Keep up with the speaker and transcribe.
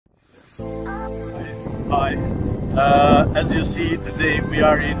Hi. As you see, today we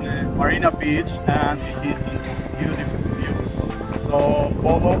are in Marina Beach and it is a beautiful view. So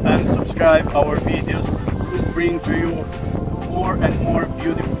follow and subscribe our videos to bring to you more and more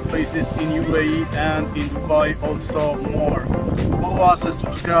beautiful places in UAE and in Dubai also more. Follow us and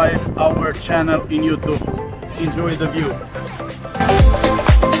subscribe our channel in YouTube. Enjoy the view.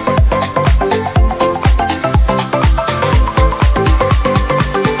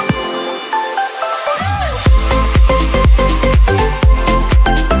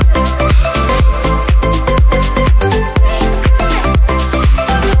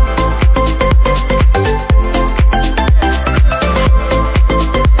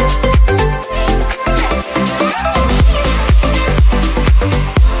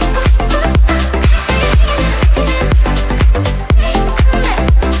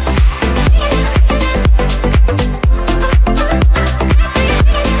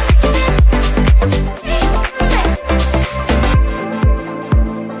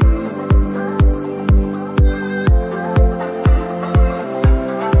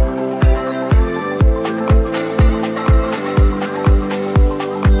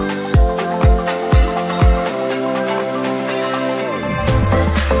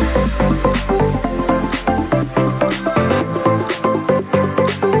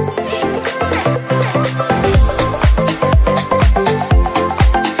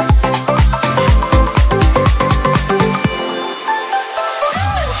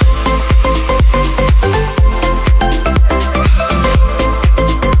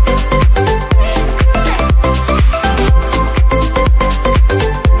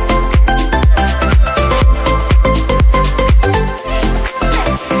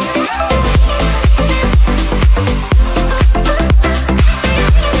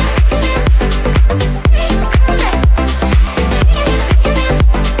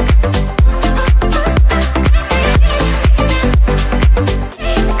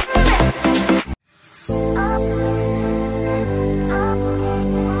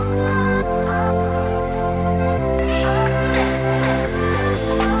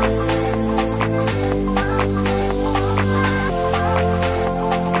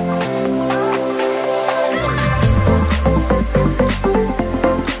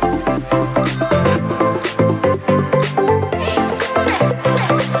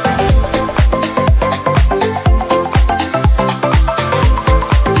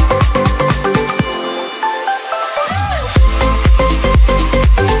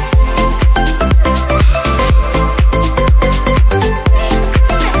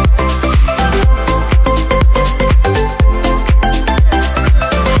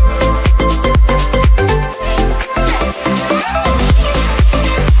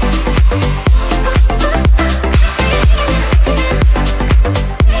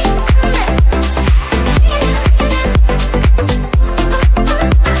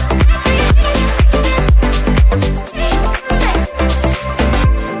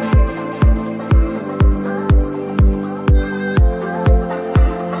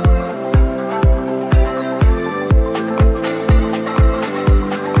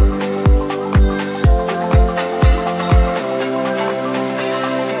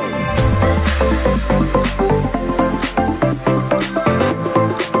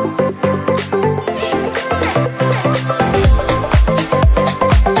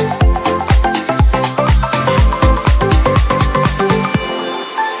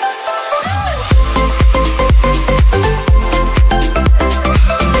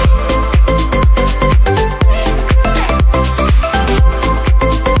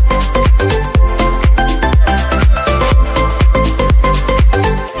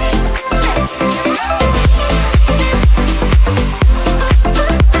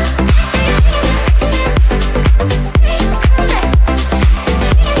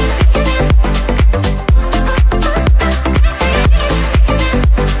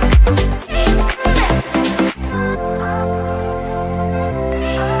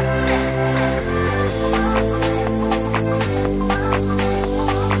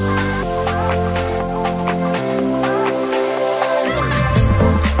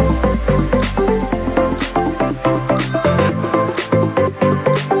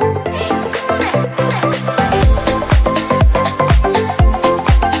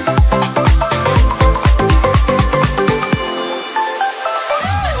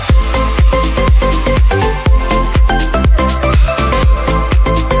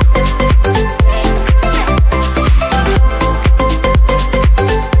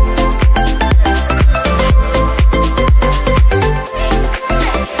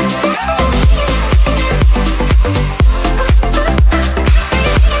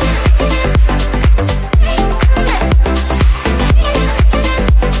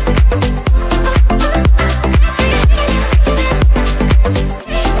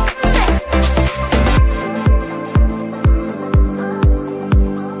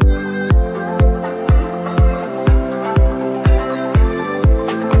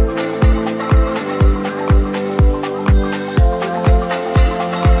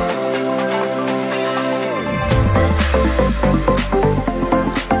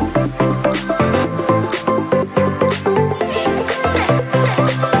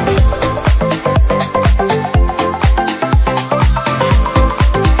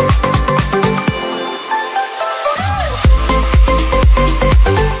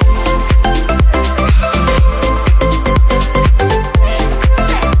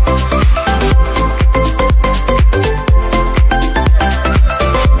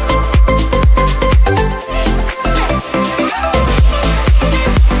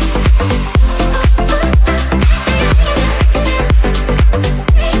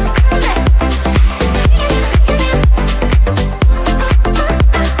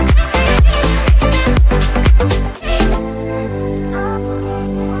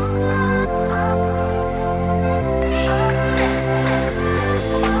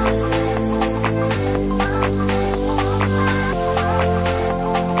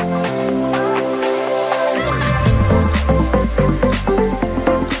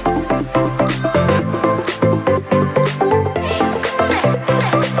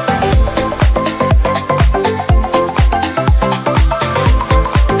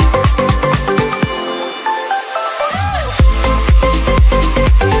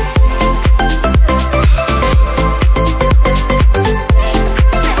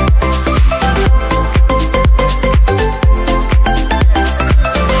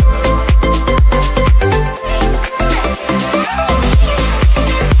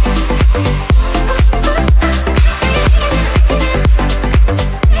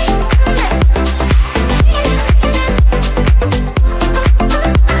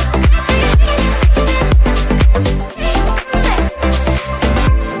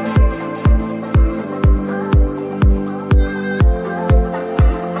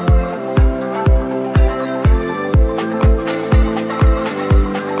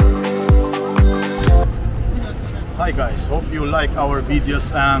 Hi guys, hope you like our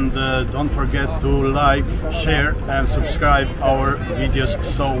videos, and don't forget to like, share and subscribe our videos,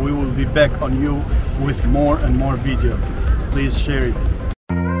 so we will be back on you with more and more video. Please share it.